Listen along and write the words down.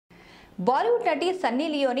బాలీవుడ్ నటి సన్నీ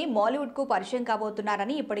లియోని మాలీవుడ్కు పరిచయం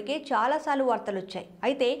కాబోతున్నారని ఇప్పటికే చాలాసార్లు వార్తలు వచ్చాయి.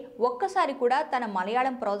 అయితే ఒక్కసారి కూడా తన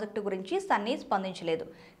మలయాళం ప్రాజెక్టు గురించి సన్నీ స్పందించలేదు.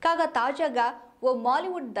 కాగా తాజాగా ఓ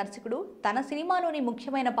మాలీవుడ్ దర్శకుడు తన సినిమాలోని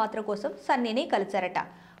ముఖ్యమైన పాత్ర కోసం సన్నీని కలిశారట.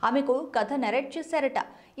 ఆమెకు కథ నరేట్ చేశారట.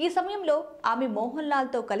 ఈ సమయంలో ఆమె మోహన్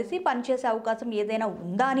లాల్తో కలిసి పనిచేసే అవకాశం ఏదైనా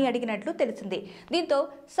ఉందా అని అడిగినట్లు తెలిసింది. దీంతో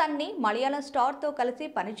సన్నీ మలయాళం స్టార్తో కలిసి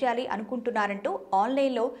పనిచేయాలి అనుకుంటున్నారంటూ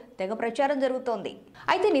ఆన్లైన్లో తెగ ప్రచారం జరుగుతోంది.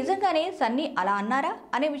 అయితే నిజంగానే సన్నీ అలా అన్నారా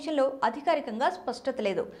అనే విషయంలో అధికారికంగా స్పష్టత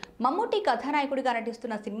లేదు. మమ్మూటీ కథానాయకుడిగా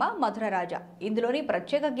నటిస్తున్న సినిమా మధుర రాజా. ఇందులోని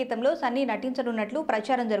ప్రత్యేక గీతంలో సన్నీ నటించనున్నట్లు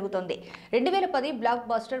ప్రచారం జరుగుతోంది. 2010 బ్లాక్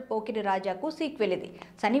బస్టర్ పోకిరి రాజాకు సీక్వెల్ ఇది.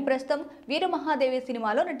 సన్నీ ప్రస్తుతం వీరమహాదేవి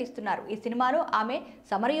సినిమాలో నటిస్తున్నారు. ఈ సినిమాలో ఆమె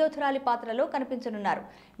సమరయోధురాలి పాత్రలో కనిపించనున్నారు.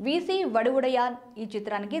 వీసీ వడువుడయాన్ ఈ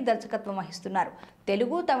చిత్రానికి దర్శకత్వం వహిస్తున్నారు.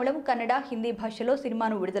 తెలుగు, తమిళం, కన్నడ, హిందీ భాషలో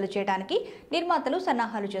సినిమాను విడుదల చేయడానికి నిర్మాతలు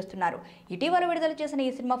సన్నాహాలు చేస్తున్నారు. ఇటీవల విడుదల చేసిన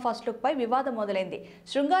ఈ సినిమా ఫస్ట్ లుక్ పై వివాదం మొదలైంది.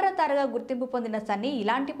 శృంగార తారగా గుర్తింపు పొందిన సన్నీ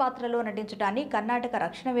ఇలాంటి పాత్రలో నటించడాన్ని కర్ణాటక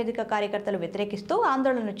రక్షణ వేదిక కార్యకర్తలు వ్యతిరేకిస్తూ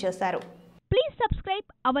ఆందోళన చేశారు. Please subscribe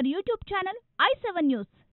our YouTube channel I7News.